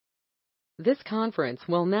This conference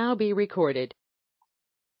will now be recorded.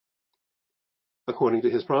 According to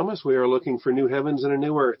his promise, we are looking for new heavens and a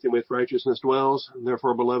new earth in which righteousness dwells.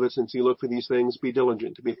 Therefore, beloved, since you look for these things, be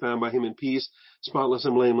diligent to be found by him in peace, spotless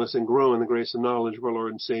and blameless, and grow in the grace and knowledge of our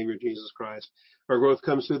Lord and Savior, Jesus Christ. Our growth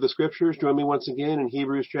comes through the Scriptures. Join me once again in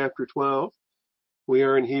Hebrews chapter 12. We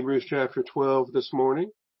are in Hebrews chapter 12 this morning.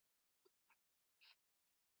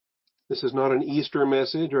 This is not an Easter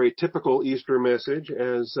message or a typical Easter message,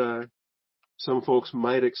 as some folks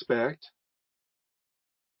might expect.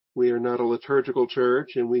 We are not a liturgical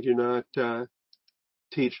church, and we do not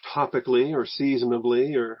teach topically or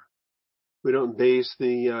seasonably, or we don't base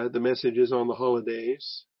the messages on the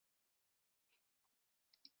holidays.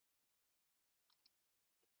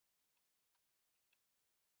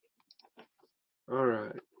 All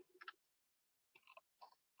right.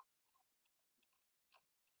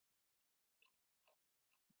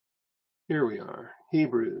 Here we are,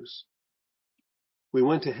 Hebrews. We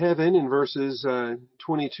went to heaven in verses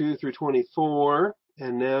 22 through 24,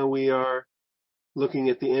 and now we are looking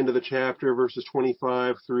at the end of the chapter, verses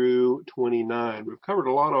 25 through 29. We've covered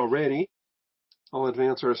a lot already. I'll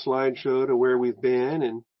advance our slideshow to where we've been,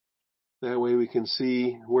 and that way we can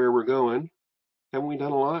see where we're going. Haven't we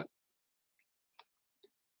done a lot?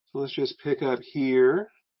 So let's just pick up here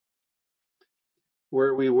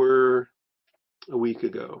where we were a week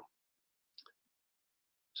ago.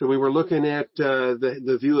 So we were looking at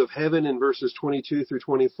the view of heaven in verses 22 through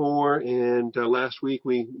 24, and last week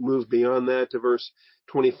we moved beyond that to verse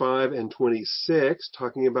 25 and 26,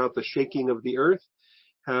 talking about the shaking of the earth,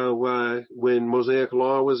 how when Mosaic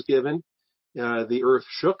law was given, the earth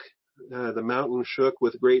shook, the mountain shook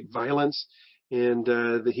with great violence, and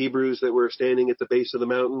the Hebrews that were standing at the base of the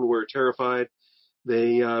mountain were terrified.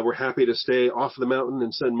 They were happy to stay off the mountain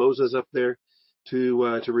and send Moses up there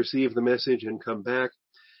to receive the message and come back.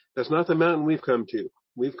 That's not the mountain we've come to.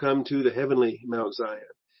 We've come to the heavenly Mount Zion.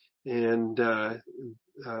 And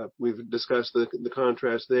we've discussed the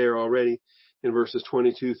contrast there already in verses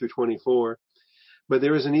 22 through 24. But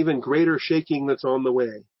there is an even greater shaking that's on the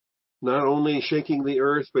way. Not only shaking the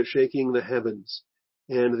earth, but shaking the heavens.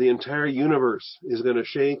 And the entire universe is going to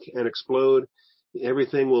shake and explode.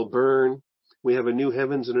 Everything will burn. We have a new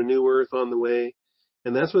heavens and a new earth on the way.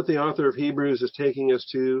 And that's what the author of Hebrews is taking us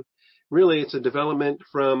to. Really, it's a development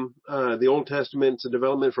from the Old Testament. It's a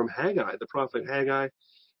development from Haggai, the prophet Haggai.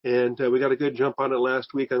 And we got a good jump on it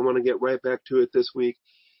last week. I want to get right back to it this week.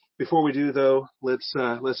 Before we do, though, let's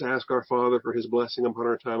ask our Father for his blessing upon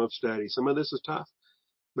our time of study. Some of this is tough,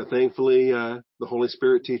 but thankfully the Holy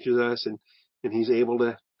Spirit teaches us, and he's able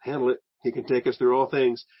to handle it. He can take us through all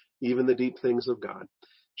things, even the deep things of God.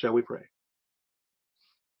 Shall we pray?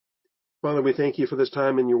 Father, we thank you for this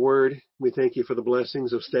time in your word. We thank you for the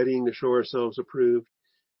blessings of studying to show ourselves approved.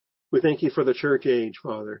 We thank you for the church age,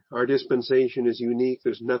 Father. Our dispensation is unique.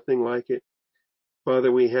 There's nothing like it.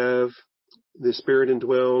 Father, we have the Spirit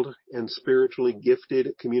indwelled and spiritually gifted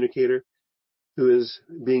communicator who is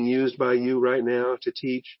being used by you right now to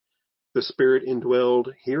teach the Spirit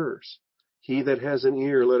indwelled hearers. He that has an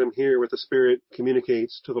ear, let him hear what the Spirit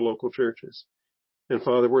communicates to the local churches. And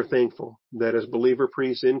Father, we're thankful that as believer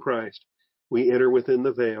priests in Christ, we enter within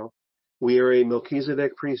the veil. We are a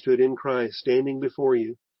Melchizedek priesthood in Christ, standing before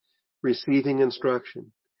you, receiving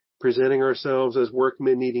instruction, presenting ourselves as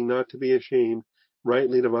workmen needing not to be ashamed,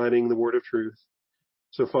 rightly dividing the word of truth.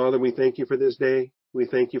 So Father, we thank you for this day. We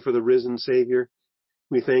thank you for the risen Savior.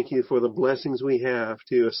 We thank you for the blessings we have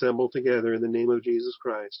to assemble together in the name of Jesus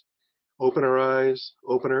Christ. Open our eyes,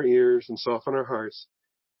 open our ears, and soften our hearts.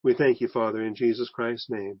 We thank you, Father, in Jesus Christ's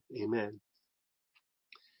name. Amen.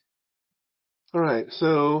 All right,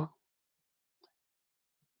 so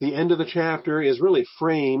the end of the chapter is really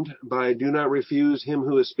framed by do not refuse him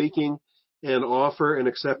who is speaking and offer an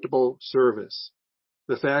acceptable service.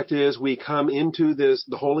 The fact is we come into this,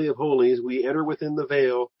 the Holy of Holies, we enter within the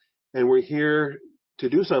veil, and we're here to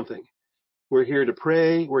do something. We're here to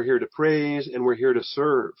pray, we're here to praise, and we're here to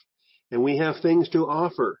serve. And we have things to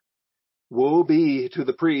offer. Woe be to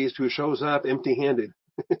the priest who shows up empty-handed,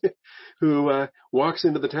 who walks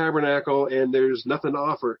into the tabernacle and there's nothing to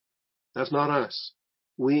offer. That's not us.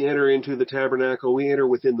 We enter into the tabernacle. We enter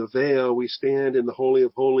within the veil. We stand in the Holy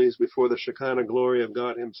of Holies before the Shekinah glory of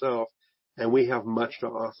God himself, and we have much to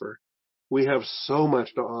offer. We have so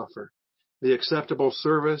much to offer. The acceptable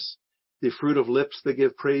service, the fruit of lips that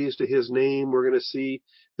give praise to his name. We're going to see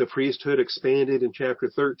the priesthood expanded in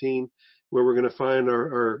chapter 13, where we're going to find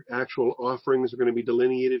our actual offerings are going to be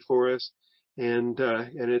delineated for us. And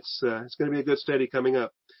it's going to be a good study coming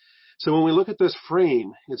up. So when we look at this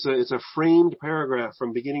frame, it's a framed paragraph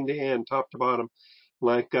from beginning to end, top to bottom.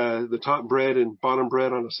 like the top bread and bottom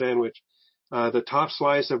bread on a sandwich. The top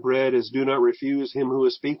slice of bread is do not refuse him who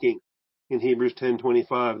is speaking in Hebrews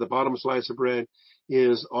 10:25. The bottom slice of bread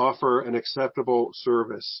is offer an acceptable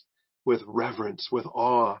service with reverence, with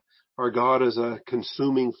awe. Our God is a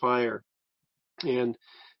consuming fire. And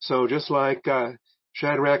so just like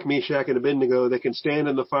Shadrach, Meshach, and Abednego, they can stand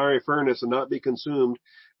in the fiery furnace and not be consumed.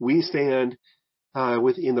 We stand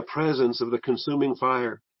in the presence of the consuming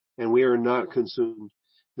fire, and we are not consumed.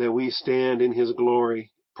 That we stand in his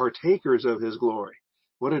glory, partakers of his glory.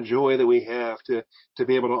 What a joy that we have to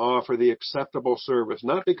be able to offer the acceptable service,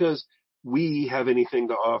 not because we have anything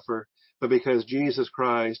to offer, but because Jesus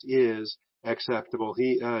Christ is acceptable.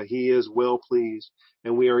 He is well pleased,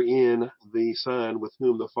 and we are in the Son with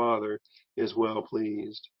whom the Father is well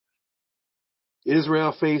pleased.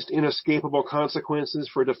 Israel faced inescapable consequences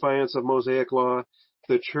for defiance of Mosaic law.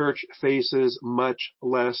 The church faces much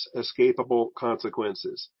less escapable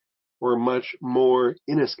consequences, or much more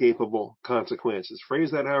inescapable consequences.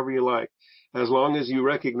 Phrase that however you like, as long as you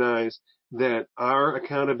recognize that our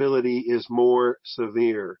accountability is more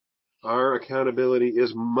severe. Our accountability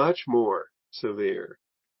is much more severe.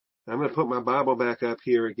 I'm going to put my Bible back up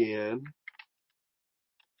here again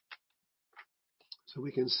so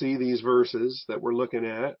we can see these verses that we're looking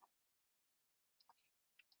at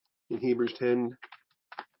in Hebrews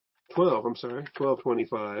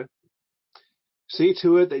 12:25. See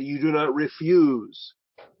to it that you do not refuse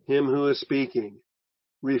him who is speaking.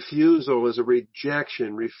 Refusal is a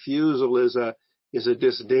rejection. Refusal is a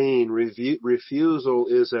disdain. Refusal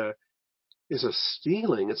is a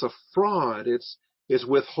stealing. It's a fraud. It's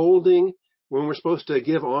withholding when we're supposed to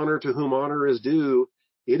give honor to whom honor is due.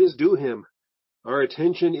 It is due him. Our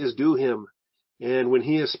attention is due him. And when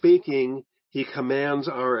he is speaking, he commands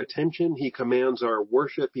our attention. He commands our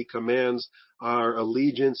worship. He commands our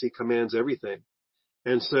allegiance. He commands everything.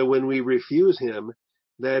 And so when we refuse him,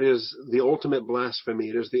 that is the ultimate blasphemy.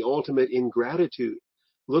 It is the ultimate ingratitude.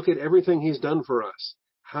 Look at everything he's done for us.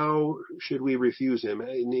 How should we refuse him?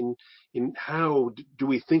 In how do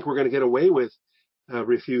we think we're going to get away with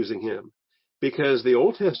refusing him? Because the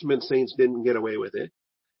Old Testament saints didn't get away with it.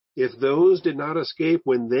 If those did not escape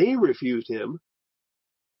when they refused him,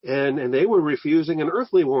 and they were refusing an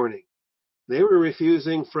earthly warning. They were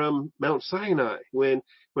refusing from Mount Sinai when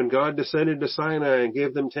God descended to Sinai and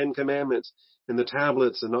gave them 10 commandments and the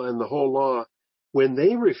tablets and the whole law. When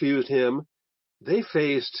they refused him, they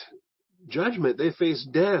faced judgment. They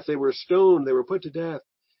faced death. They were stoned. They were put to death.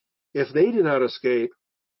 If they did not escape,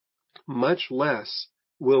 much less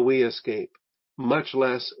will we escape. Much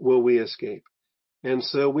less will we escape. And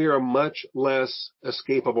so we are much less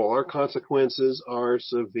escapable. Our consequences are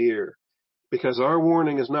severe because our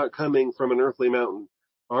warning is not coming from an earthly mountain.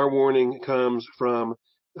 Our warning comes from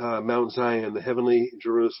Mount Zion, the heavenly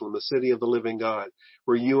Jerusalem, the city of the living God,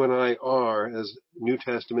 where you and I are as New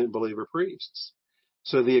Testament believer priests.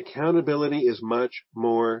 So the accountability is much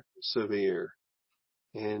more severe.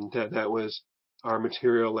 And that was our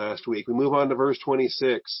material last week. We move on to verse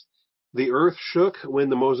 26. The earth shook when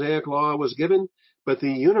the Mosaic law was given, but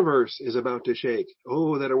the universe is about to shake.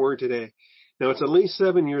 Oh, that a word today. Now, it's at least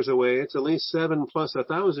 7 years away. It's at least 7 plus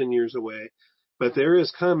 1,000 years away. But there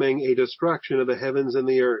is coming a destruction of the heavens and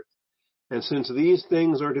the earth. And since these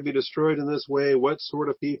things are to be destroyed in this way, what sort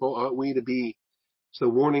of people ought we to be? It's the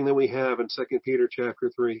warning that we have in 2 Peter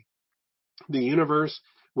chapter 3. The universe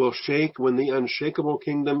will shake when the unshakable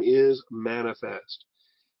kingdom is manifest.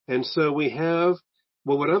 And so we have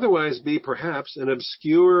what would otherwise be perhaps an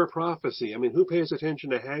obscure prophecy. I mean, who pays attention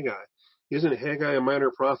to Haggai? Isn't Haggai a minor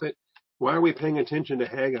prophet? Why are we paying attention to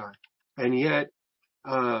Haggai? And yet,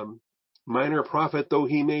 minor prophet though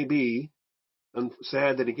he may be, I'm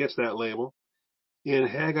sad that he gets that label, in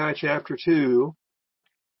Haggai chapter 2,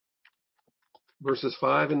 verses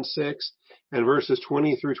 5 and 6, and verses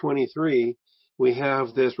 20 through 23, we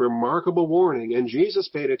have this remarkable warning, and Jesus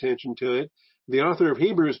paid attention to it. The author of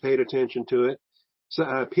Hebrews paid attention to it.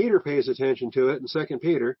 Peter pays attention to it in 2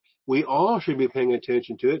 Peter. We all should be paying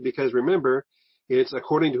attention to it because remember, it's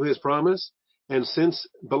according to his promise. And since,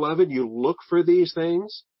 beloved, you look for these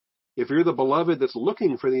things, if you're the beloved that's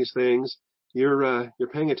looking for these things, you're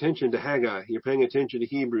paying attention to Haggai. You're paying attention to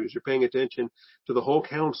Hebrews. You're paying attention to the whole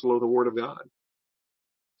counsel of the Word of God.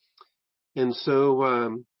 And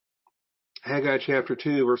so, Haggai chapter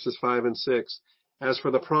 2, verses 5 and 6. As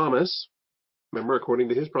for the promise, remember, according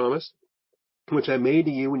to his promise, which I made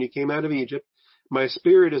to you when you came out of Egypt, my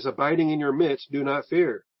spirit is abiding in your midst, do not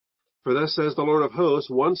fear. For thus says the Lord of hosts,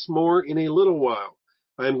 once more in a little while,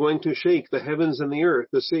 I am going to shake the heavens and the earth,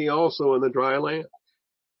 the sea also and the dry land.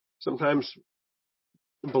 Sometimes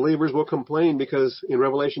believers will complain because in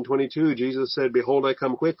Revelation 22, Jesus said, "Behold, I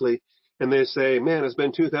come quickly." And they say, "Man, it's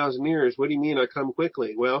been 2,000 years. What do you mean I come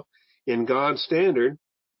quickly?" Well, in God's standard,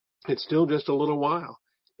 it's still just a little while.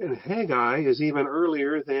 And Haggai is even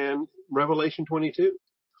earlier than Revelation 22.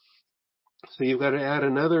 So you've got to add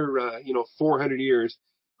another, 400 years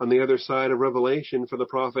on the other side of Revelation for the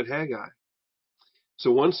prophet Haggai.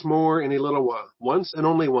 So once more in a little while, once and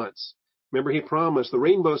only once. Remember, he promised, the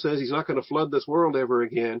rainbow says he's not going to flood this world ever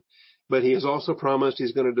again, but he has also promised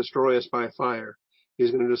he's going to destroy us by fire. He's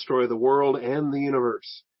going to destroy the world and the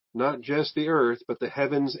universe, not just the earth, but the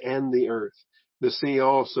heavens and the earth, the sea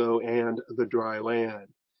also, and the dry land.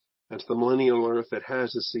 That's the millennial earth that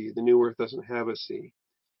has a sea. The new earth doesn't have a sea.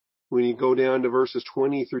 When you go down to verses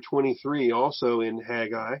 20 through 23, also in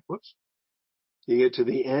Haggai, you get to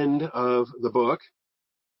the end of the book.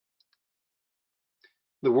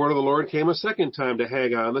 The word of the Lord came a second time to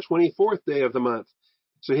Haggai on the 24th day of the month.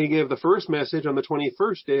 So he gave the first message on the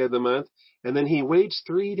 21st day of the month, and then he waits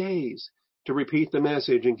 3 days to repeat the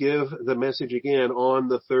message and give the message again on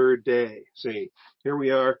the third day. See, here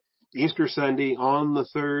we are, Easter Sunday, on the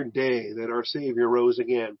third day that our Savior rose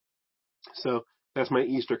again. So that's my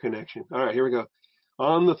Easter connection. All right, here we go.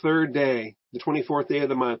 On the third day, the 24th day of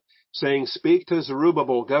the month, saying, "Speak to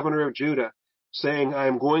Zerubbabel, governor of Judah, saying, I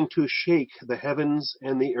am going to shake the heavens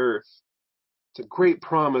and the earth." It's a great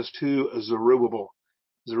promise to Zerubbabel.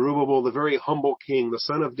 Zerubbabel, the very humble king, the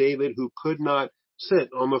son of David, who could not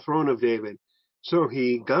sit on the throne of David. So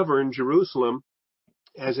he governed Jerusalem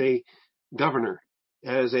as a governor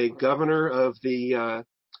of the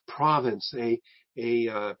province, a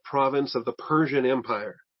province of the Persian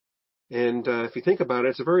Empire. And if you think about it,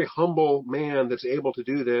 it's a very humble man that's able to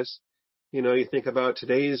do this. You know, you think about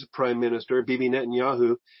today's prime minister, Bibi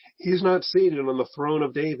Netanyahu. He's not seated on the throne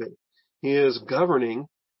of David. He is governing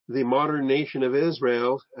the modern nation of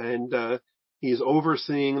Israel, and he's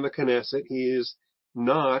overseeing the Knesset. He is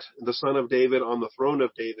not the son of David on the throne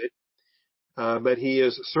of David, but he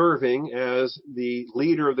is serving as the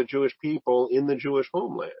leader of the Jewish people in the Jewish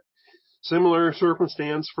homeland. Similar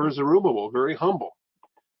circumstance for Zerubbabel, very humble.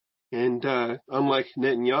 And unlike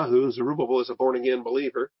Netanyahu, Zerubbabel is a born-again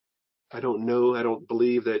believer. I don't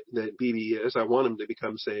believe that Bibi is. I want him to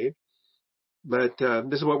become saved. But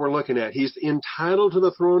this is what we're looking at. He's entitled to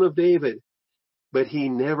the throne of David, but he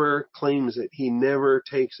never claims it. He never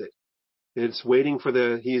takes it. It's waiting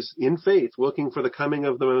for he's in faith, looking for the coming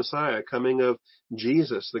of the Messiah, coming of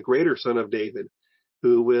Jesus, the greater son of David,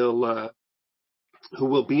 who will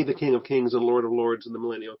be the King of Kings and Lord of Lords in the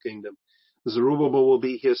millennial kingdom. Zerubbabel will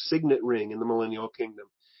be his signet ring in the millennial kingdom.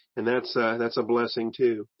 And that's a blessing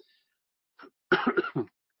too.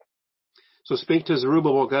 So speak to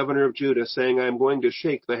Zerubbabel, governor of Judah, saying, I am going to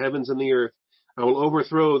shake the heavens and the earth. I will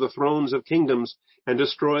overthrow the thrones of kingdoms and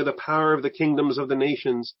destroy the power of the kingdoms of the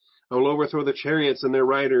nations. I will overthrow the chariots and their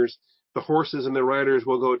riders. The horses and their riders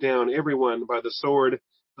will go down, everyone by the sword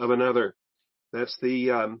of another. That's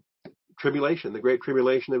the tribulation, the great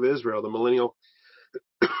tribulation of Israel. The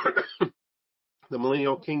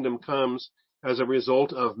millennial kingdom comes as a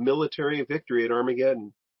result of military victory at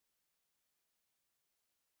Armageddon.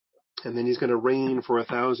 And then he's going to reign for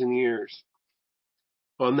 1,000 years.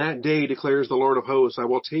 On that day, declares the Lord of hosts, I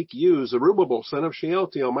will take you, Zerubbabel, son of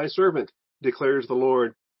Shealtiel, my servant, declares the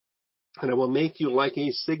Lord, and I will make you like a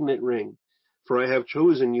signet ring, for I have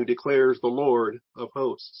chosen you, declares the Lord of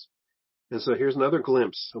hosts. And so here's another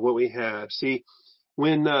glimpse of what we have. See,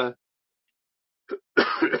 when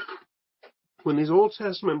these Old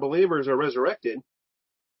Testament believers are resurrected,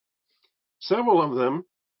 several of them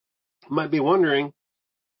might be wondering,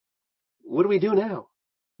 what do we do now?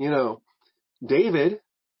 You know, David,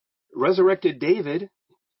 resurrected David,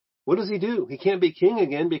 what does he do? He can't be king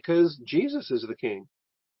again because Jesus is the king.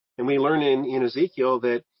 And we learn in Ezekiel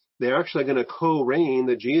that they're actually going to co-reign,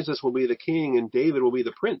 that Jesus will be the king and David will be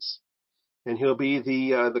the prince. And he'll be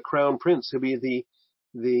the crown prince. He'll be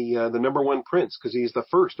the number one prince because he's the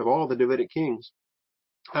first of all the Davidic kings.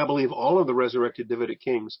 I believe all of the resurrected Davidic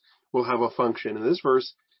kings will have a function. And this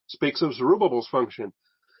verse speaks of Zerubbabel's function.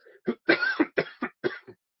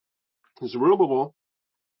 Zerubbabel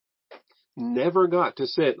never got to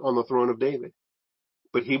sit on the throne of David,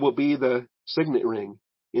 but he will be the signet ring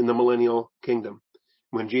in the millennial kingdom.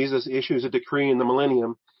 When Jesus issues a decree in the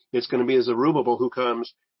millennium, it's going to be a Zerubbabel who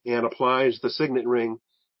comes and applies the signet ring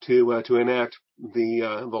to enact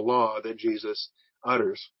the law that Jesus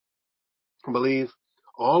utters. I believe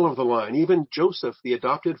all of the line, even Joseph, the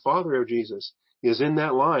adopted father of Jesus, is in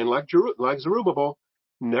that line, like Zerubbabel,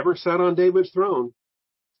 never sat on David's throne,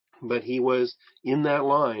 but he was in that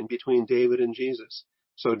line between David and Jesus.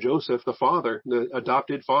 So Joseph, the father, the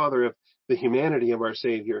adopted father of the humanity of our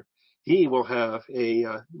Savior, he will have a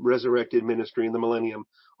resurrected ministry in the millennium,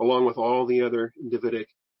 along with all the other Davidic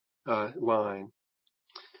line.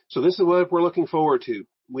 So this is what we're looking forward to.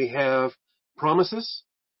 We have promises.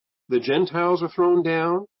 The Gentiles are thrown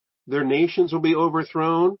down. Their nations will be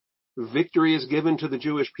overthrown. Victory is given to the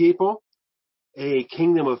Jewish people. A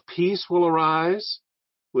kingdom of peace will arise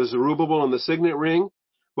with Zerubbabel and the signet ring.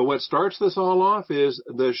 But what starts this all off is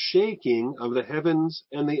the shaking of the heavens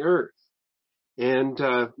and the earth. And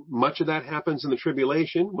much of that happens in the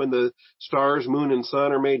tribulation when the stars, moon, and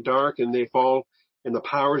sun are made dark and they fall and the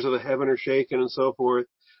powers of the heaven are shaken and so forth.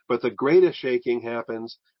 But the greatest shaking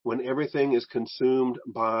happens when everything is consumed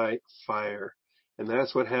by fire. And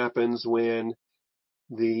that's what happens when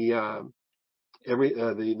the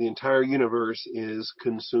entire universe is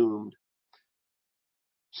consumed.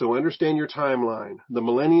 So understand your timeline. The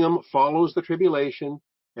millennium follows the tribulation,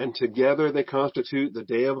 and together they constitute the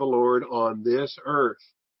day of the Lord on this earth.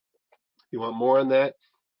 If you want more on that,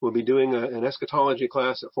 we'll be doing an eschatology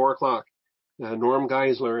class at 4 o'clock. Norm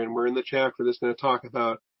Geisler, and we're in the chapter that's going to talk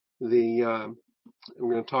about we're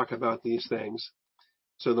going to talk about these things.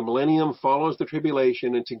 So the millennium follows the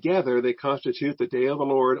tribulation, and together they constitute the day of the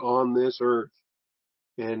Lord on this earth.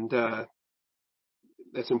 And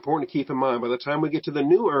that's important to keep in mind. By the time we get to the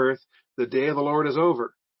new earth, the day of the Lord is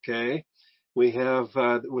over. Okay? We have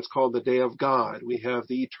what's called the day of God. We have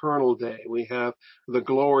the eternal day. We have the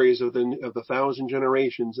glories of the 1,000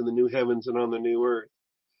 generations in the new heavens and on the new earth.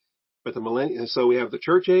 But the millennium, so we have the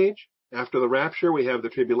church age. After the rapture, we have the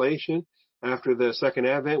tribulation. After the second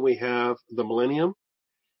advent, we have the millennium.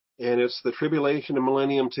 And it's the tribulation and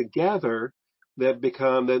millennium together that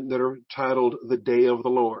are titled the day of the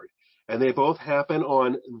Lord. And they both happen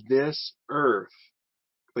on this earth.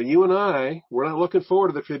 But you and I, we're not looking forward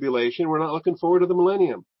to the tribulation. We're not looking forward to the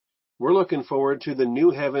millennium. We're looking forward to the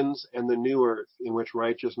new heavens and the new earth in which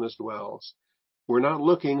righteousness dwells. We're not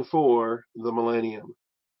looking for the millennium.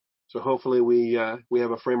 So hopefully we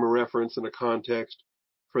have a frame of reference and a context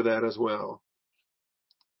for that as well.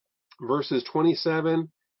 Verses 27,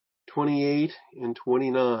 28, and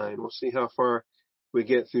 29. We'll see how far we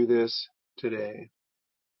get through this today.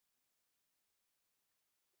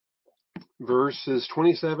 Verses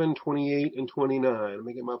 27, 28, and 29. Let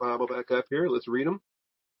me get my Bible back up here. Let's read them.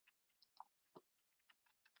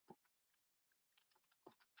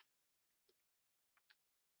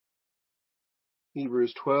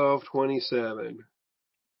 Hebrews 12:27.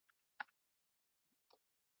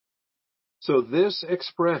 So this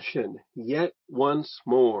expression, yet once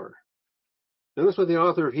more. Notice what the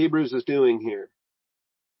author of Hebrews is doing here.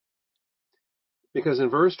 Because in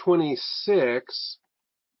verse 26,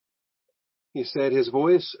 he said, his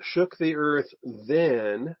voice shook the earth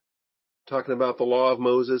then, talking about the law of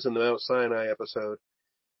Moses and the Mount Sinai episode.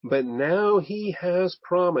 But now he has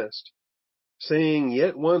promised, saying,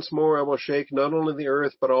 yet once more I will shake not only the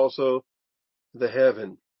earth, but also the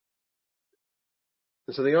heaven.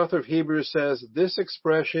 And so the author of Hebrews says, this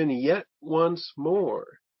expression, yet once more,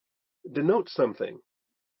 denotes something.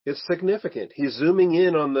 It's significant. He's zooming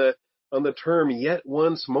in on the term, yet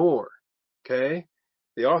once more. Okay?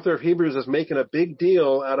 The author of Hebrews is making a big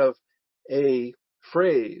deal out of a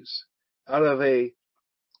phrase, out of a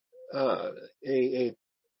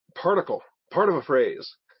particle, part of a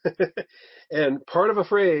phrase. And part of a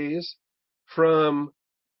phrase from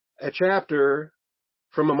a chapter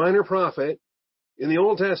from a minor prophet in the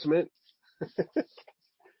Old Testament.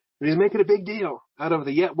 He's making a big deal out of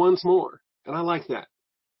the yet once more. And I like that.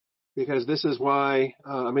 Because this is why,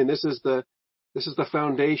 this is the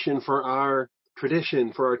foundation for our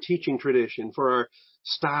tradition, for our teaching tradition, for our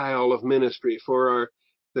style of ministry, for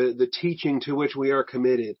the teaching to which we are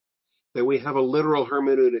committed. That we have a literal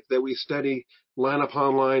hermeneutic, that we study line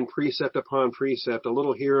upon line, precept upon precept, a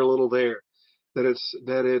little here, a little there. That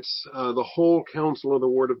it's the whole counsel of the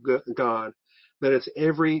Word of God. That it's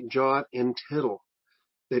every jot and tittle.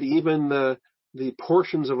 That even the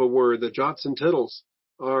portions of a word, the jots and tittles,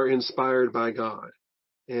 are inspired by God.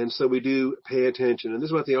 And so we do pay attention. And this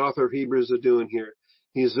is what the author of Hebrews is doing here.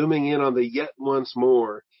 He's zooming in on the yet once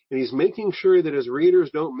more. And he's making sure that his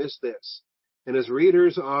readers don't miss this. And his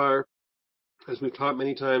readers are, as we've taught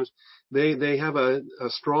many times, they have a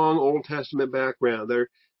strong Old Testament background. They're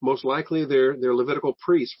most likely they're Levitical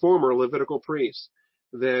priests, former Levitical priests,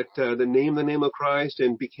 that named the name of Christ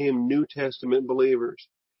and became New Testament believers.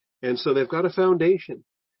 And so they've got a foundation.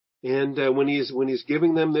 And when he's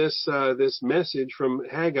giving them this message from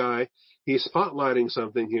Haggai, he's spotlighting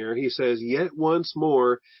something here. He says, yet once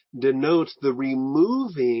more denotes the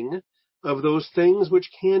removing of those things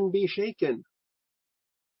which can be shaken.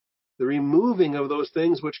 The removing of those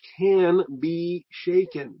things which can be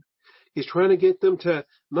shaken. He's trying to get them to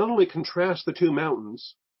not only contrast the two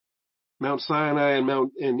mountains, Mount Sinai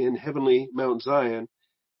and heavenly Mount Zion.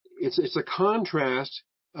 It's a contrast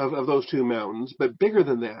of those two mountains, but bigger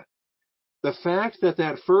than that. The fact that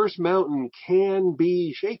that first mountain can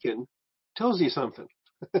be shaken tells you something.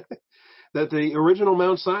 That the original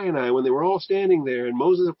Mount Sinai, when they were all standing there and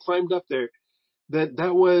Moses climbed up there,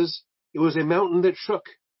 it was a mountain that shook,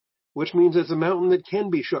 which means it's a mountain that can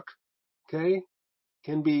be shook. Okay?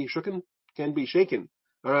 Can be shooken, can be shaken.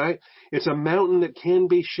 All right? It's a mountain that can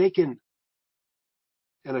be shaken.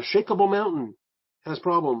 And a shakeable mountain has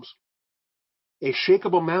problems. A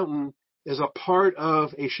shakeable mountain is a part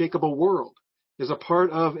of a shakeable world, is a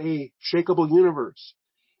part of a shakeable universe,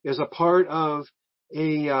 is a part of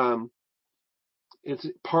it's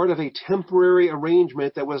part of a temporary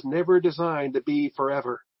arrangement that was never designed to be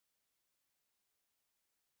forever.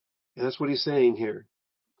 And that's what he's saying here.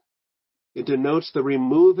 It denotes the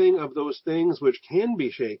removing of those things which can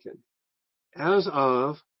be shaken, as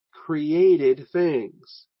of created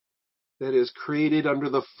things. That is, created under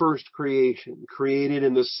the first creation, created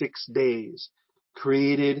in the 6 days,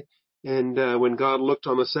 created, and when God looked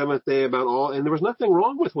on the seventh day and there was nothing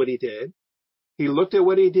wrong with what he did. He looked at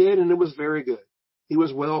what he did and it was very good. He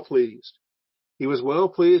was well pleased. He was well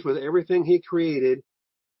pleased with everything he created,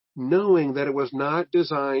 knowing that it was not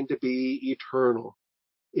designed to be eternal.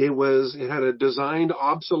 It had a designed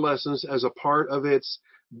obsolescence as a part of its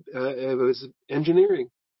engineering,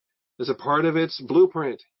 as a part of its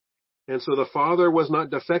blueprint. And so the Father was not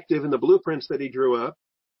defective in the blueprints that he drew up,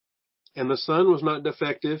 and the Son was not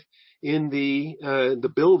defective in the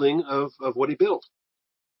building of what he built.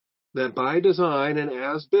 That by design and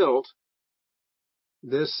as built,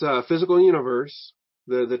 this physical universe,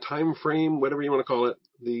 the time frame, whatever you want to call it,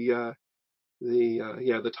 the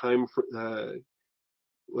time,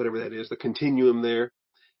 whatever that is, the continuum there,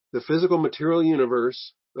 the physical material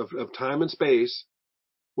universe of time and space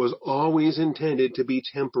was always intended to be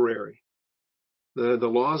temporary. The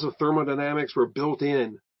laws of thermodynamics were built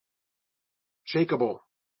in, shakeable,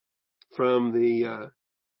 from the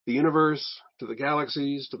universe to the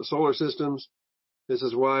galaxies to the solar systems. This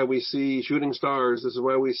is why we see shooting stars. This is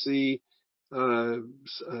why we see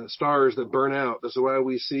stars that burn out. This is why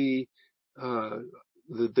we see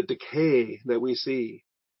the decay that we see,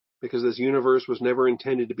 because this universe was never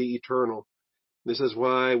intended to be eternal. This is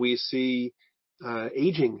why we see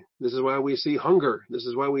aging. This is why we see hunger. This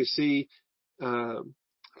is why we see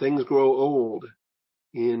things grow old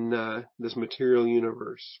in this material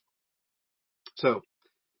universe. So,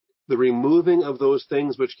 the removing of those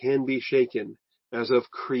things which can be shaken, as of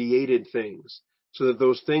created things, so that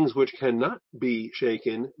those things which cannot be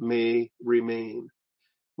shaken may remain.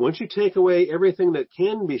 Once you take away everything that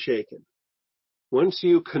can be shaken, once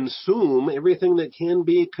you consume everything that can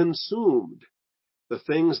be consumed, the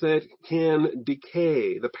things that can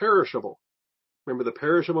decay, the perishable. Remember, the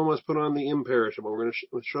perishable must put on the imperishable. We're going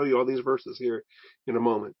to show you all these verses here in a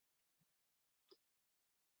moment.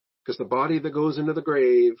 Because the body that goes into the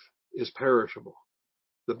grave is perishable.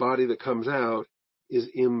 The body that comes out is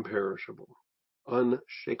imperishable,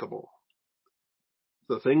 unshakable.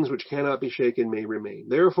 The things which cannot be shaken may remain.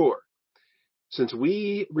 Therefore, since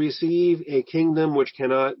we receive a kingdom which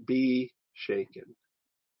cannot be shaken.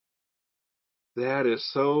 That is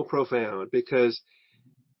so profound, because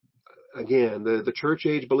again, the church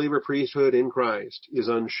age believer priesthood in Christ is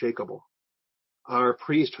unshakable. Our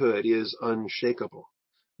priesthood is unshakable.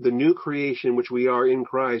 The new creation which we are in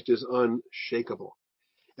Christ is unshakable.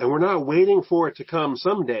 And we're not waiting for it to come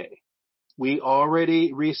someday. We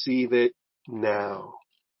already receive it now.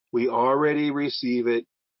 We already receive it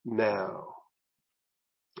now.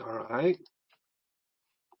 All right?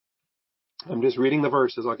 I'm just reading the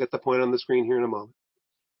verses. I'll get the point on the screen here in a moment.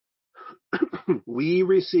 We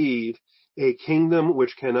receive a kingdom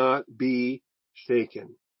which cannot be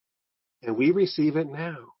shaken. And we receive it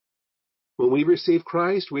now. When we receive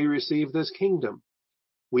Christ, we receive this kingdom.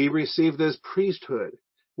 We receive this priesthood.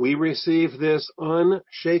 We receive this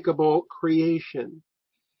unshakable creation.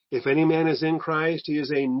 If any man is in Christ, he is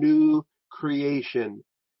a new creation.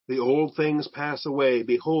 The old things pass away.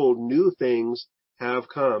 Behold, new things have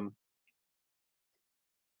come.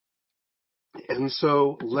 And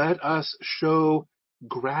so let us show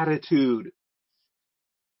gratitude.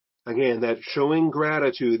 Again, that showing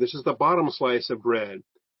gratitude, this is the bottom slice of bread.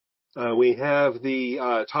 We have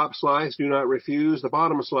the top slice, do not refuse, the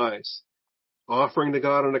bottom slice. Offering to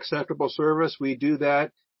God an acceptable service, we do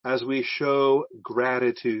that as we show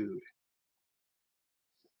gratitude.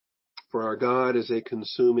 For our God is a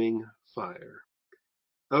consuming fire.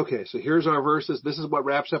 Okay, so here's our verses. This is what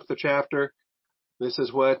wraps up the chapter. This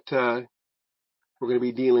is what we're going to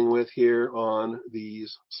be dealing with here on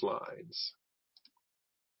these slides.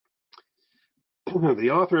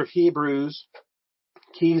 The author of Hebrews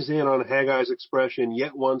keys in on Haggai's expression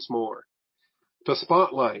yet once more to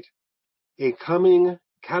spotlight a coming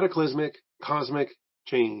cataclysmic cosmic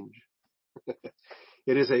change.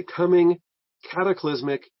 It is a coming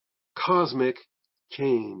cataclysmic cosmic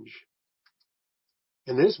change.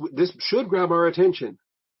 And this should grab our attention.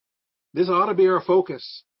 This ought to be our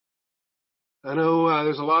focus. I know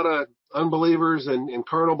there's a lot of unbelievers and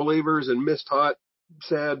carnal believers and mistaught,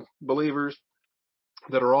 sad believers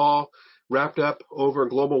that are all wrapped up over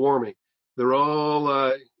global warming. They're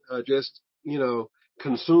all just,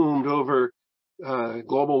 consumed over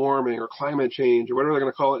global warming or climate change or whatever they're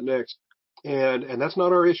going to call it next. And that's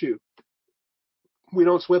not our issue. We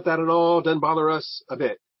don't sweat that at all. It doesn't bother us a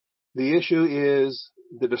bit. The issue is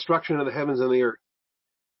the destruction of the heavens and the earth,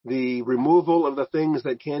 the removal of the things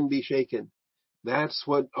that can be shaken. That's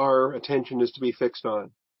what our attention is to be fixed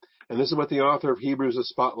on. And this is what the author of Hebrews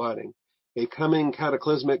is spotlighting. A coming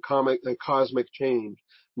cataclysmic cosmic change.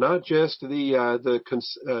 Not just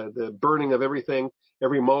the burning of everything,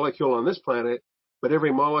 every molecule on this planet, but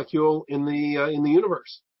every molecule in the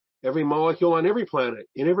universe. Every molecule on every planet,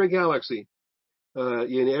 in every galaxy, in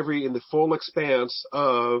the full expanse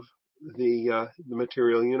of the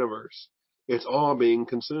material universe. It's all being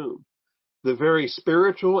consumed. The very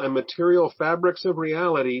spiritual and material fabrics of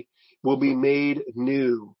reality will be made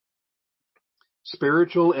new.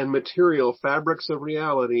 Spiritual and material fabrics of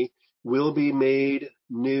reality will be made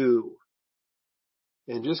new.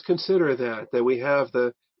 And just consider that we have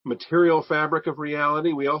the material fabric of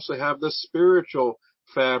reality. We also have the spiritual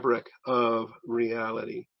fabric of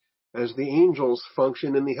reality. As the angels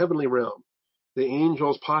function in the heavenly realm, the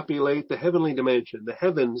angels populate the heavenly dimension. The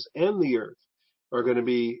heavens and the earth are going to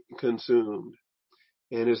be consumed.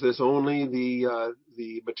 And is this only the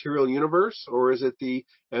material universe, or is it the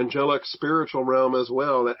angelic spiritual realm as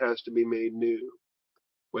well that has to be made new?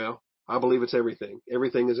 Well, I believe it's everything.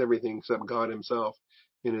 Everything is everything except God Himself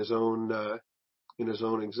in His own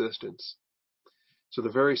existence. So the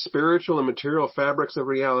very spiritual and material fabrics of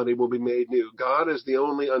reality will be made new. God is the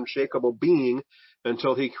only unshakable being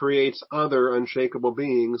until He creates other unshakable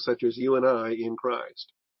beings such as you and I in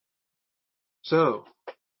Christ. So,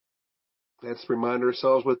 let's remind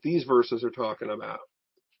ourselves what these verses are talking about.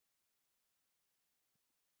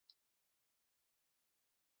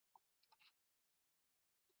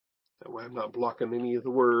 That way I'm not blocking any of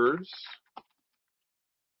the words.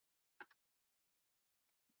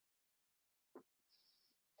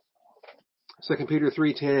 2 Peter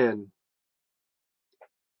 3:10.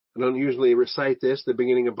 I don't usually recite this at the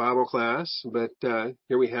beginning of Bible class, but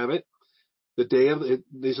here we have it.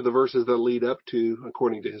 These are the verses that lead up to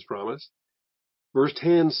according to His promise. Verse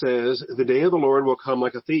 10 says, "The day of the Lord will come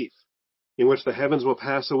like a thief, in which the heavens will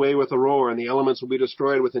pass away with a roar, and the elements will be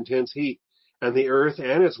destroyed with intense heat, and the earth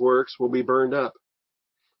and its works will be burned up.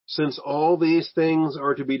 Since all these things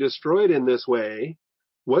are to be destroyed in this way,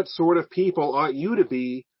 what sort of people ought you to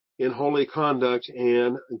be in holy conduct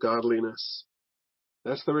and godliness?"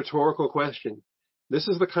 That's the rhetorical question. This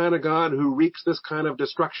is the kind of God who wreaks this kind of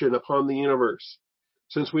destruction upon the universe.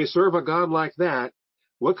 Since we serve a God like that,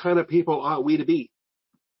 what kind of people ought we to be?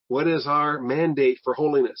 What is our mandate for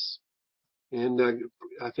holiness? And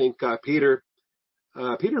I think Peter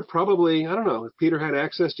probably, I don't know if Peter had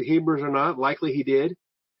access to Hebrews or not. Likely he did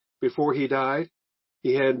before he died.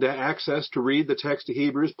 He had access to read the text of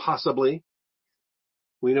Hebrews, possibly.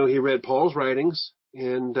 We know he read Paul's writings,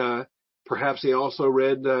 and perhaps he also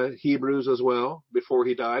read Hebrews as well before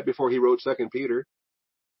he died, before he wrote 2 Peter.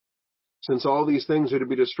 Since all these things are to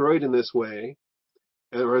be destroyed in this way,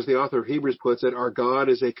 or as the author of Hebrews puts it, our God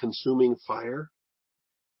is a consuming fire.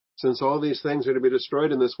 Since all these things are to be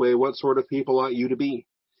destroyed in this way, what sort of people ought you to be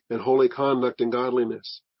in holy conduct and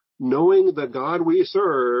godliness? Knowing the God we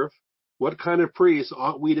serve, what kind of priests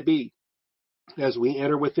ought we to be as we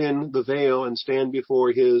enter within the veil and stand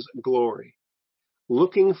before His glory?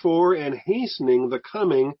 Looking for and hastening the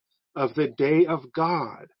coming of the day of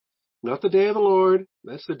God. Not the day of the Lord.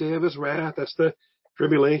 That's the day of His wrath. That's the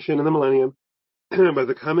tribulation and the millennium. But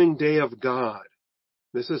the coming day of God.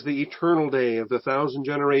 This is the eternal day of the 1,000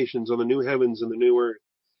 generations on the new heavens and the new earth,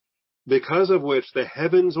 because of which the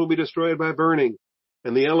heavens will be destroyed by burning,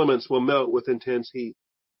 and the elements will melt with intense heat.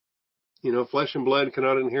 Flesh and blood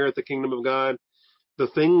cannot inherit the kingdom of God. The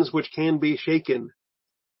things which can be shaken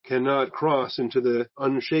cannot cross into the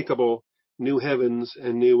unshakable new heavens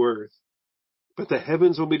and new earth. But the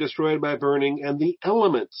heavens will be destroyed by burning, and the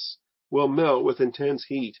elements will melt with intense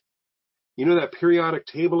heat. You know that periodic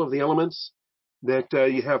table of the elements that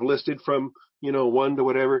you have listed from, 1 to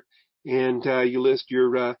whatever, and you list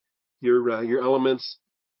your elements.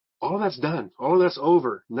 All of that's done. All of that's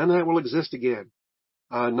over. None of that will exist again.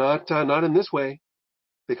 Not in this way,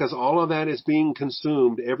 because all of that is being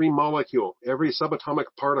consumed. Every molecule, every subatomic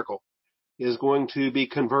particle is going to be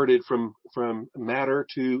converted from matter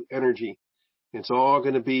to energy. It's all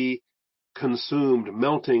going to be consumed,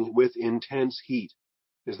 melting with intense heat,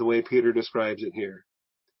 is the way Peter describes it here.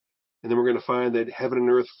 And then we're going to find that heaven and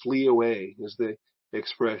earth flee away, is the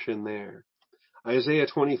expression there. Isaiah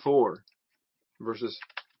 24, verses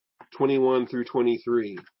 21 through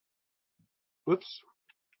 23. Whoops.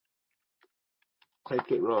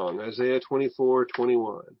 Typed it wrong. Isaiah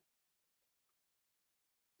 24:21.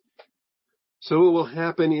 So it will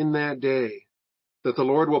happen in that day that the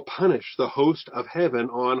Lord will punish the host of heaven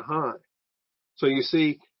on high. So you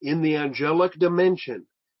see, in the angelic dimension,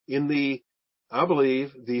 I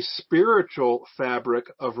believe, the spiritual fabric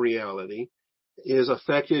of reality is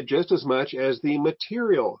affected just as much as the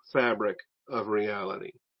material fabric of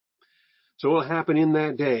reality. So it will happen in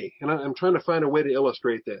that day. And I'm trying to find a way to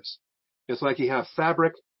illustrate this. It's like you have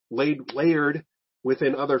fabric layered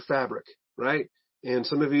within other fabric, right? And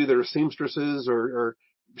some of you that are seamstresses or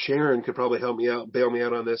Sharon could probably help me out, bail me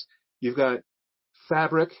out on this. You've got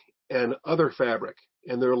fabric and other fabric,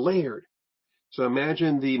 and they're layered. So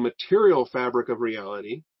imagine the material fabric of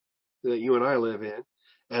reality that you and I live in,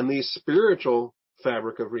 and the spiritual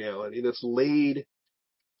fabric of reality that's laid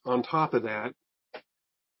on top of that.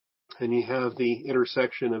 And you have the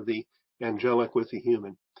intersection of the angelic with the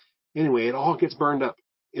human. Anyway, it all gets burned up.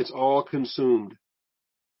 It's all consumed.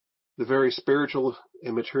 The very spiritual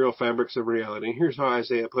and material fabrics of reality. And here's how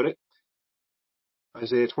Isaiah put it.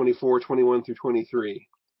 Isaiah 24:21 through 23.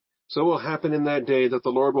 So it will happen in that day that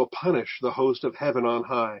the Lord will punish the host of heaven on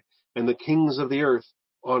high and the kings of the earth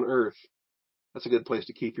on earth. That's a good place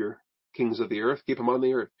to keep your kings of the earth. Keep them on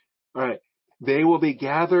the earth. All right. They will be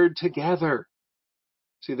gathered together.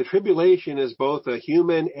 See, the tribulation is both a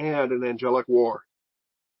human and an angelic war.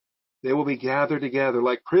 They will be gathered together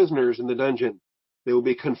like prisoners in the dungeon. They will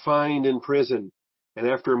be confined in prison. And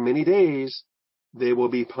after many days, they will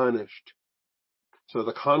be punished. So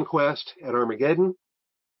the conquest at Armageddon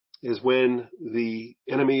is when the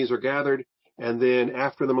enemies are gathered. And then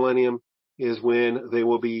after the millennium is when they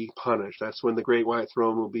will be punished. That's when the great white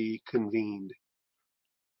throne will be convened.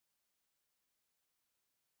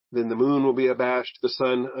 Then the moon will be abashed, the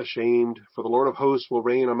sun ashamed, for the Lord of hosts will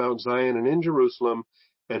reign on Mount Zion and in Jerusalem,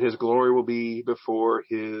 and his glory will be before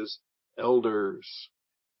his elders.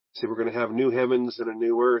 See, we're going to have new heavens and a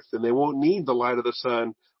new earth, and they won't need the light of the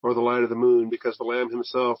sun or the light of the moon because the Lamb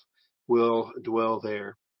himself will dwell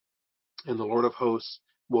there. And the Lord of hosts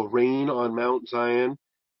will reign on Mount Zion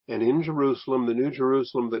and in Jerusalem, the new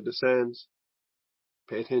Jerusalem that descends.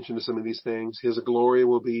 Pay attention to some of these things. His glory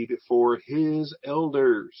will be before his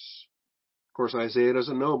elders. Of course, Isaiah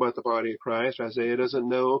doesn't know about the body of Christ. Isaiah doesn't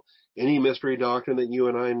know any mystery doctrine that you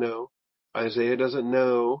and I know. Isaiah doesn't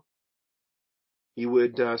know. He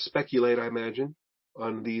would speculate, I imagine,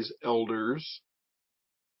 on these elders.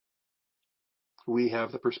 We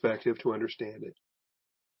have the perspective to understand it.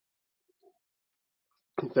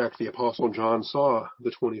 In fact, the Apostle John saw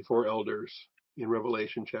the 24 elders in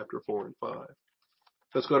Revelation chapter 4 and 5.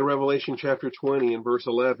 Let's go to Revelation chapter 20 and verse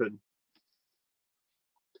 11.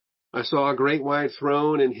 I saw a great white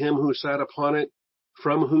throne and him who sat upon it,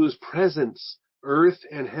 from whose presence earth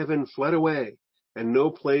and heaven fled away, and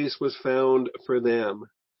no place was found for them.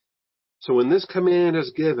 So when this command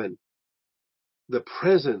is given, the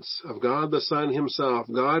presence of God the Son himself,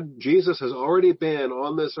 Jesus has already been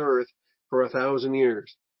on this earth for 1,000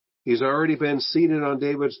 years. He's already been seated on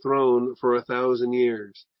David's throne for 1,000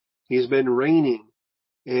 years. He's been reigning.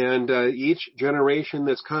 And each generation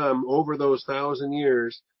that's come over those 1,000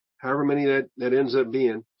 years, however many that ends up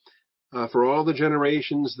being, for all the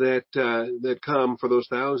generations that come for those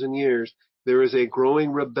 1,000 years, there is a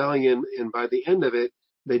growing rebellion, and by the end of it,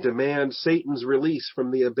 they demand Satan's release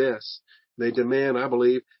from the abyss. They demand, I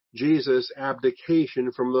believe, Jesus'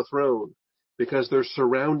 abdication from the throne, because they're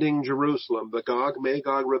surrounding Jerusalem. The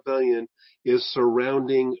Gog-Magog rebellion is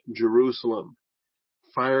surrounding Jerusalem.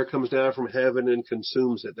 Fire comes down from heaven and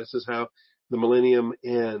consumes it. This is how the millennium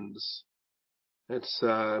ends. That's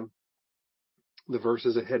the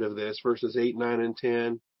verses ahead of this, verses 8, 9, and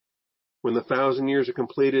 10. When the 1,000 years are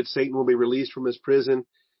completed, Satan will be released from his prison.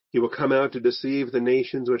 He will come out to deceive the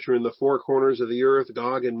nations which are in the four corners of the earth,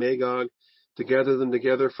 Gog and Magog, to gather them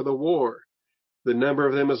together for the war. The number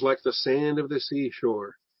of them is like the sand of the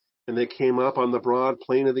seashore. And they came up on the broad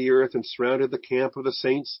plain of the earth and surrounded the camp of the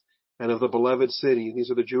saints and of the beloved city. These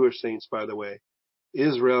are the Jewish saints, by the way.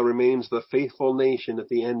 Israel remains the faithful nation at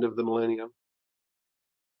the end of the millennium.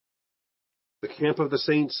 The camp of the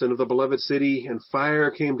saints and of the beloved city, and fire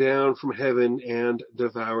came down from heaven and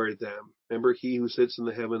devoured them. Remember, he who sits in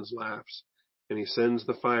the heavens laughs, and he sends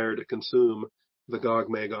the fire to consume the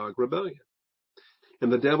Gog-Magog rebellion.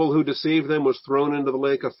 And the devil who deceived them was thrown into the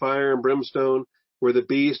lake of fire and brimstone, where the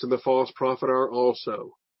beast and the false prophet are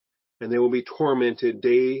also. And they will be tormented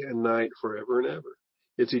day and night forever and ever.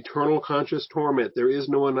 It's eternal conscious torment. There is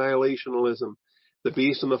no annihilationism. The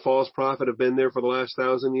beast and the false prophet have been there for the last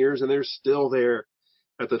 1,000 years, and they're still there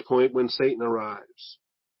at the point when Satan arrives.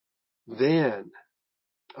 Then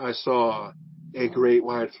I saw a great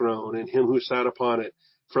white throne, and him who sat upon it,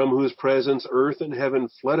 from whose presence earth and heaven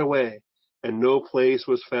fled away, and no place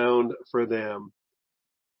was found for them.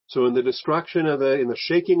 So in the destruction of in the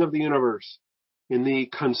shaking of the universe, in the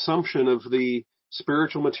consumption of the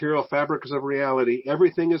spiritual material fabrics of reality,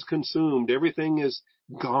 everything is consumed, everything is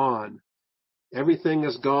gone. Everything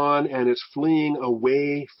is gone, and it's fleeing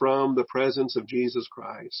away from the presence of Jesus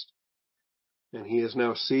Christ. And he is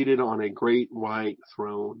now seated on a great white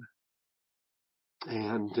throne.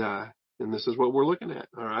 And this is what we're looking at.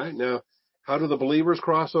 All right. Now, how do the believers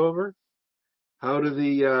cross over? How do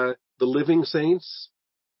the living saints,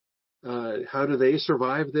 how do they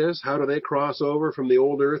survive this? How do they cross over from the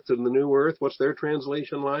old earth to the new earth? What's their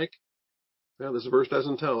translation like? Well, this verse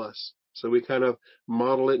doesn't tell us. So we kind of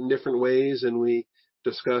model it in different ways, and we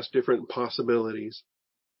discuss different possibilities.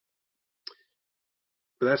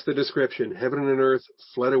 But that's the description. Heaven and earth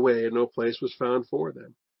fled away, and no place was found for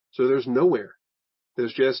them. So there's nowhere.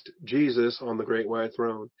 There's just Jesus on the great white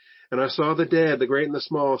throne. And I saw the dead, the great and the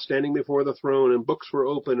small, standing before the throne, and books were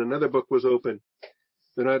open. Another book was open.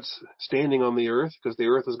 They're not standing on the earth because the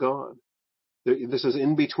earth is gone. This is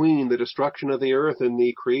in between the destruction of the earth and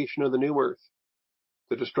the creation of the new earth.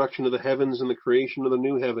 The destruction of the heavens and the creation of the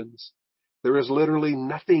new heavens. There is literally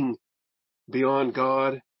nothing beyond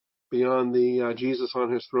God, beyond the Jesus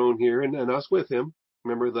on his throne here, and us with him.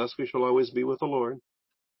 Remember, thus we shall always be with the Lord.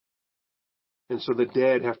 And so the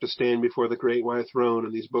dead have to stand before the great white throne,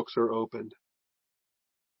 and these books are opened.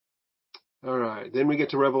 All right, then we get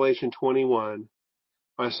to Revelation 21.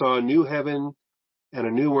 I saw a new heaven and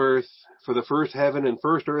a new earth, for the first heaven and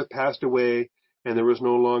first earth passed away, and there was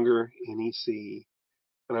no longer any sea.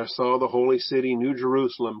 And I saw the holy city, New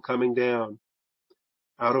Jerusalem, coming down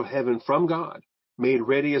out of heaven from God, made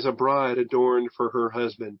ready as a bride adorned for her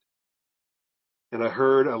husband. And I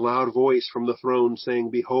heard a loud voice from the throne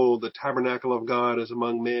saying, Behold, the tabernacle of God is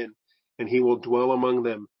among men, and he will dwell among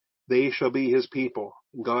them. They shall be his people,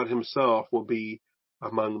 and God himself will be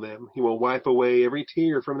among them. He will wipe away every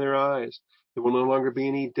tear from their eyes. There will no longer be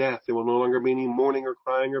any death. There will no longer be any mourning or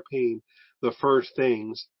crying or pain. The first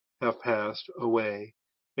things have passed away.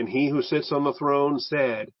 And he who sits on the throne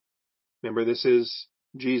said, remember, this is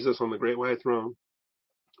Jesus on the great white throne,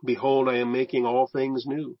 Behold, I am making all things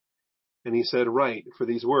new. And he said, Write, for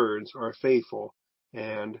these words are faithful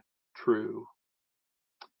and true.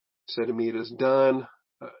 He said to me, It is done.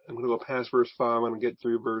 I'm going to go past verse 5. I'm going to get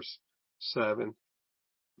through verse 7.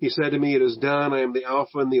 He said to me, It is done. I am the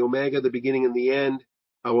Alpha and the Omega, the beginning and the end.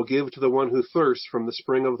 I will give to the one who thirsts from the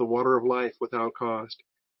spring of the water of life without cost.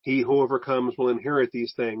 He who overcomes will inherit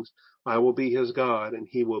these things. I will be his God, and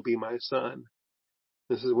he will be my son.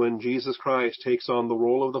 This is when Jesus Christ takes on the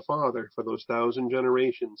role of the Father for those 1,000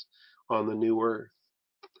 generations on the new earth.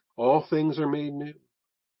 All things are made new.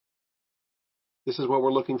 This is what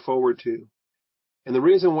we're looking forward to. And the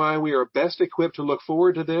reason why we are best equipped to look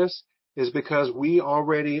forward to this is because we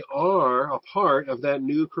already are a part of that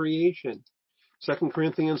new creation. 2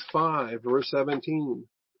 Corinthians 5, verse 17.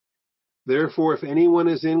 Therefore, if anyone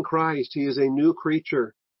is in Christ, he is a new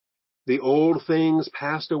creature. The old things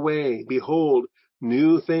passed away. Behold,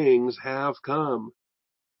 new things have come.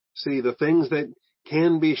 See, the things that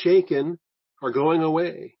can be shaken are going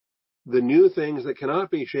away. The new things that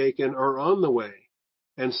cannot be shaken are on the way.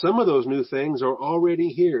 And some of those new things are already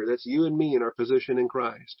here. That's you and me in our position in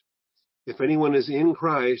Christ. If anyone is in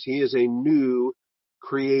Christ, he is a new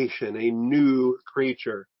creation, a new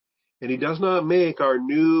creature. And he does not make our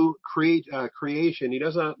new creation, he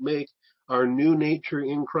does not make our new nature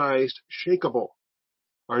in Christ shakeable.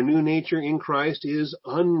 Our new nature in Christ is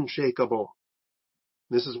unshakable.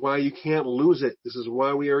 This is why you can't lose it. This is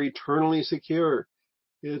why we are eternally secure.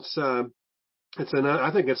 I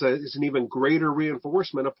think it's an even greater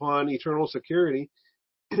reinforcement upon eternal security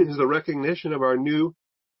is the recognition of our new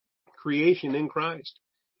creation in Christ.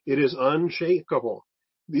 It is unshakable.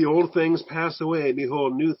 The old things pass away.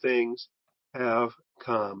 Behold, new things have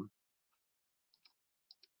come.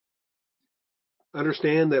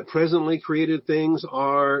 Understand that presently created things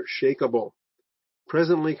are shakeable.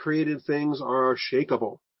 Presently created things are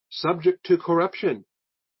shakeable, subject to corruption.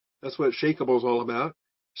 That's what shakeable is all about.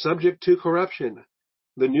 Subject to corruption.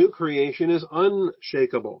 The new creation is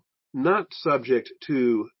unshakable, not subject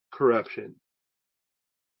to corruption.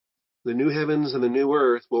 The new heavens and the new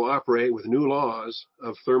earth will operate with new laws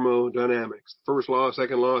of thermodynamics. First law,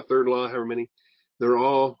 second law, third law, however many. They're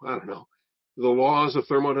all, I don't know, the laws of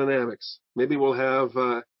thermodynamics. Maybe we'll have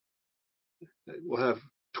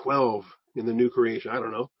 12 in the new creation. I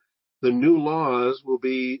don't know. The new laws will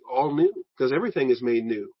be all new because everything is made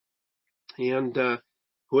new. And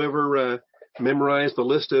whoever memorized the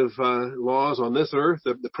list of laws on this earth,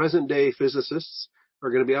 the present day physicists are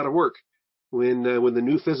going to be out of work when the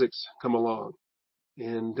new physics come along,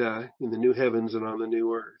 and in the new heavens and on the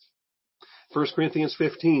new earth. 1 Corinthians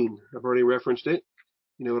 15, I've already referenced it.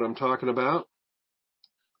 You know what I'm talking about.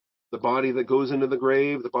 The body that goes into the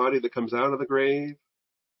grave, the body that comes out of the grave.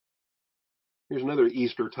 Here's another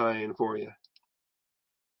Easter tie-in for you.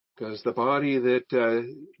 Because the body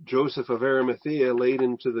that Joseph of Arimathea laid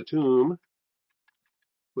into the tomb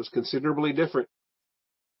was considerably different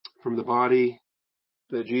from the body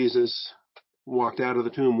that Jesus walked out of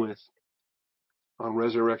the tomb with on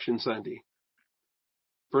Resurrection Sunday.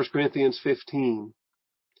 1 Corinthians 15,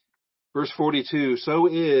 verse 42, so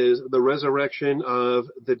is the resurrection of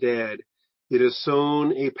the dead. It is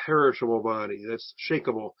sown a perishable body, that's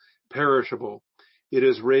shakeable, perishable. It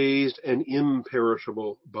is raised an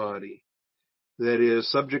imperishable body, that is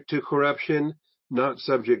subject to corruption, not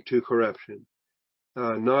subject to corruption,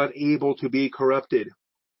 not able to be corrupted.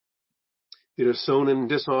 It is sown in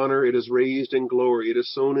dishonor, it is raised in glory. It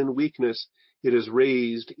is sown in weakness, it is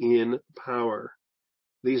raised in power.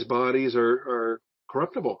 These bodies are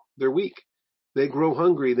corruptible. They're weak. They grow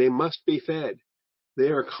hungry. They must be fed. They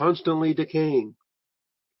are constantly decaying.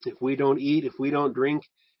 If we don't eat, if we don't drink,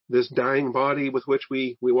 this dying body with which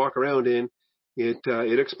we walk around in,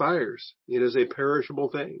 it expires. It is a perishable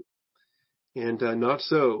thing. And not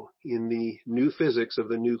so in the new physics of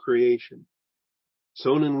the new creation.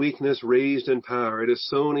 Sown in weakness, raised in power. It is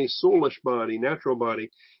sown a soulish body, natural body.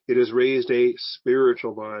 It is raised a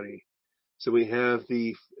spiritual body. So we have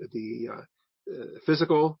the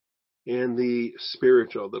physical and the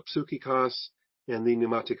spiritual, the psychikos and the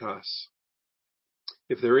pneumatikos.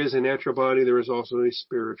 If there is a natural body, there is also a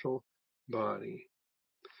spiritual body.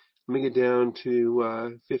 Let me get down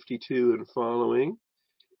to 52 and following,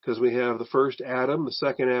 because we have the first Adam, the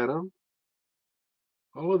second Adam.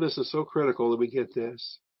 All of this is so critical that we get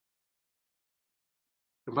this.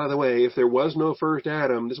 And by the way, if there was no first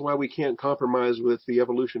Adam, this is why we can't compromise with the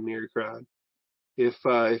evolutionary crowd. If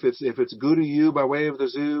it's good to you by way of the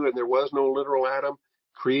zoo and there was no literal Adam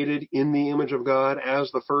created in the image of God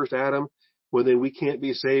as the first Adam, well then we can't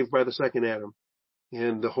be saved by the second Adam.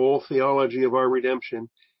 And the whole theology of our redemption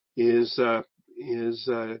is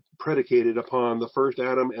predicated upon the first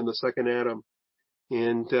Adam and the second Adam.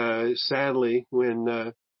 And sadly,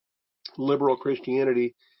 when liberal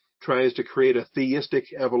Christianity tries to create a theistic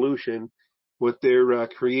evolution, what they're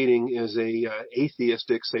creating is a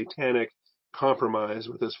atheistic, satanic compromise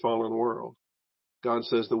with this fallen world. God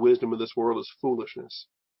says the wisdom of this world is foolishness.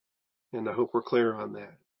 And I hope we're clear on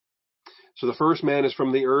that. So the first man is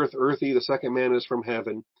from the earth, earthy. The second man is from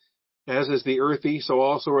heaven. As is the earthy, so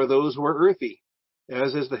also are those who are earthy.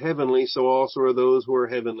 As is the heavenly, so also are those who are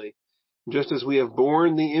heavenly. Just as we have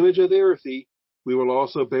borne the image of the earthy, we will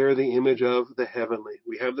also bear the image of the heavenly.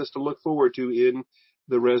 We have this to look forward to in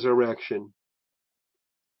the resurrection.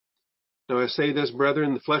 Now I say this,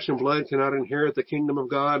 brethren, the flesh and blood cannot inherit the kingdom of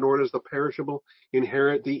God, nor does the perishable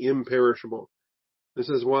inherit the imperishable. This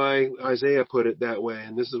is why Isaiah put it that way,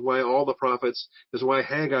 and this is why all the prophets, this is why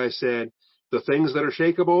Haggai said, the things that are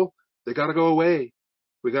shakeable, they got to go away.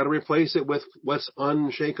 We got to replace it with what's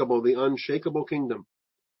unshakable, the unshakable kingdom.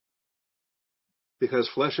 Because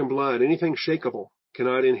flesh and blood, anything shakeable,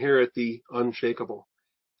 cannot inherit the unshakable.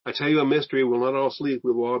 I tell you a mystery, we'll not all sleep,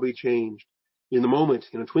 we will all be changed. In the moment,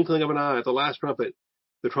 in a twinkling of an eye, at the last trumpet,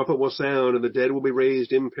 the trumpet will sound, and the dead will be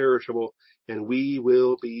raised imperishable, and we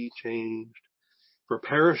will be changed. For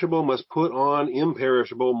perishable must put on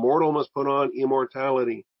imperishable, mortal must put on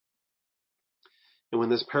immortality. And when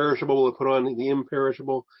this perishable will have put on the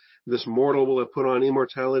imperishable, this mortal will have put on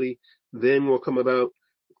immortality, then will come about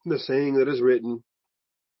the saying that is written,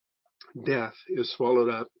 death is swallowed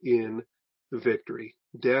up in victory.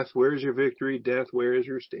 Death, where is your victory? Death, where is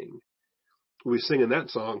your sting? We sing in that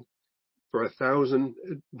song for 1,000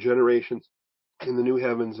 generations in the new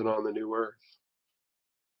heavens and on the new earth.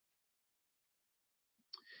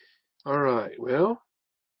 All right, well,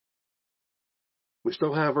 we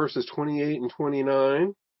still have verses 28 and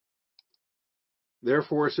 29.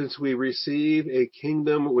 Therefore, since we receive a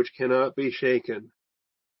kingdom which cannot be shaken,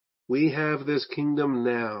 we have this kingdom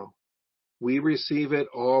now. We receive it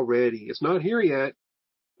already. It's not here yet,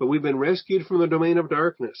 but we've been rescued from the domain of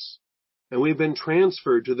darkness, and we've been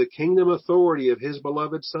transferred to the kingdom authority of His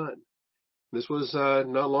beloved Son. This was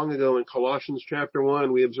not long ago in Colossians chapter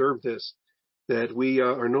 1, we observed this, that we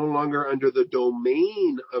are no longer under the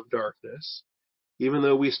domain of darkness, even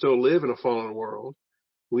though we still live in a fallen world.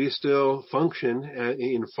 We still function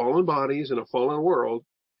in fallen bodies in a fallen world.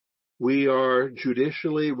 We are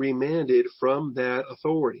judicially remanded from that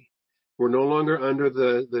authority. We're no longer under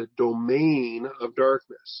the domain of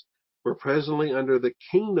darkness. We're presently under the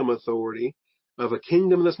kingdom authority of a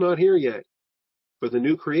kingdom that's not here yet. But the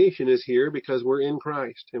new creation is here because we're in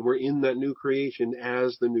Christ, and we're in that new creation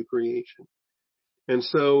as the new creation. And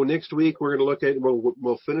so next week we're going to look at,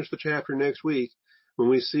 we'll finish the chapter next week when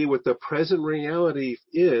we see what the present reality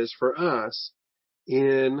is for us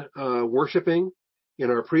in worshiping,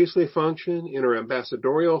 in our priestly function, in our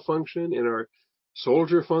ambassadorial function, in our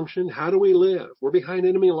soldier function. How do we live? We're behind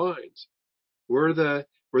enemy lines. We're the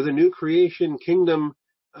new creation kingdom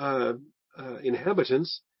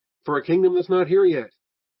inhabitants for a kingdom that's not here yet.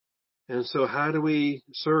 And so how do we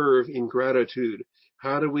serve in gratitude?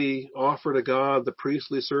 How do we offer to God the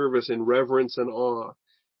priestly service in reverence and awe?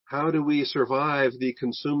 How do we survive the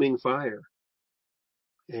consuming fire?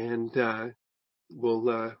 And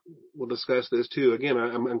we'll discuss this too. Again,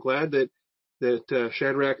 I'm glad that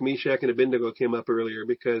Shadrach, Meshach, and Abednego came up earlier,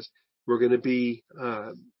 because we're going to be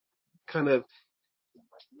kind of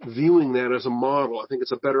viewing that as a model. I think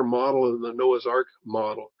it's a better model than the Noah's Ark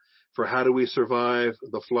model for how do we survive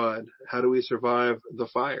the flood? How do we survive the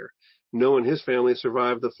fire? Noah and his family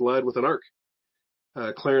survived the flood with an ark.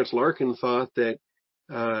 Clarence Larkin thought that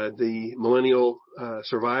the millennial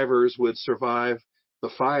survivors would survive the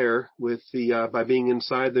fire by being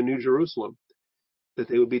inside the New Jerusalem, that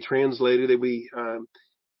they would be translated, they'd be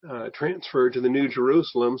transferred to the New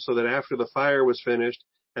Jerusalem, so that after the fire was finished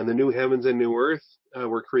and the new heavens and new earth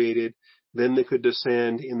were created, then they could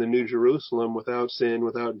descend in the New Jerusalem without sin,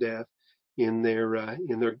 without death, in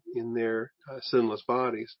their sinless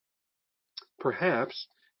bodies. Perhaps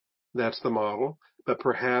that's the model, but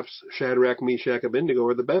perhaps Shadrach, Meshach, Abednego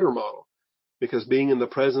are the better model, because being in the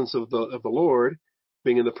presence of the Lord,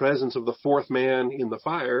 being in the presence of the fourth man in the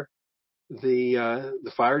fire, the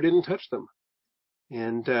fire didn't touch them,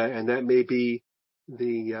 and that may be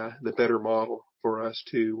the better model for us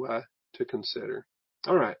to consider.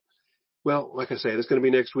 All right. Well, like I say, it's going to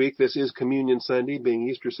be next week. This is Communion Sunday, being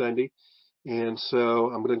Easter Sunday, and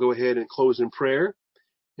so I'm going to go ahead and close in prayer,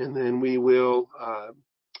 and then we will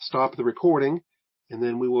stop the recording, and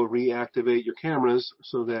then we will reactivate your cameras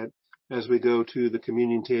so that as we go to the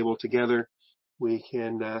communion table together, we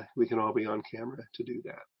can all be on camera to do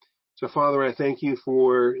that. So, Father, I thank you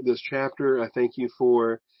for this chapter. I thank you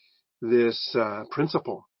for this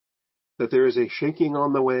principle that there is a shaking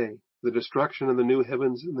on the way, the destruction of the new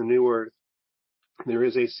heavens and the new earth. There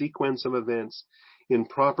is a sequence of events in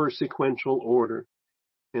proper sequential order.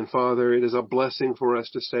 And Father, it is a blessing for us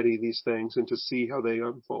to study these things and to see how they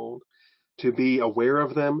unfold, to be aware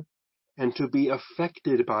of them and to be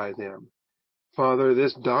affected by them. Father,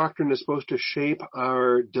 this doctrine is supposed to shape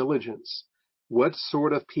our diligence. What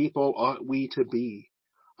sort of people ought we to be?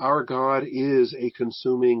 Our God is a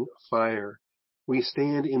consuming fire. We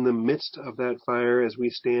stand in the midst of that fire as we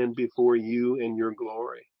stand before you in your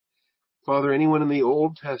glory. Father, anyone in the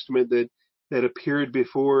Old Testament that appeared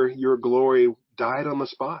before your glory died on the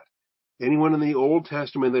spot. Anyone in the Old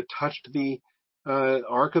Testament that touched the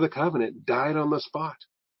Ark of the Covenant died on the spot.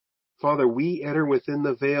 Father, we enter within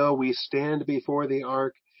the veil. We stand before the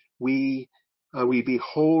Ark. We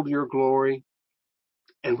behold your glory,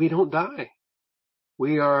 and we don't die.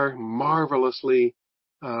 We are marvelously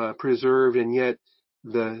preserved, and yet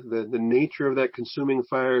the nature of that consuming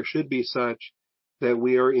fire should be such that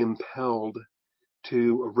we are impelled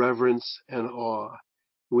to reverence and awe.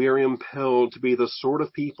 We are impelled to be the sort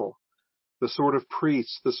of people, the sort of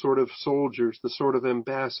priests, the sort of soldiers, the sort of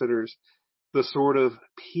ambassadors, the sort of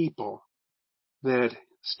people that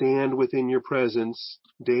stand within your presence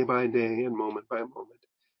day by day and moment by moment.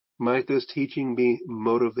 Might this teaching be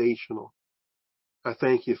motivational. I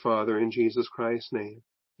thank you, Father, in Jesus Christ's name.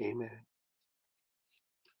 Amen.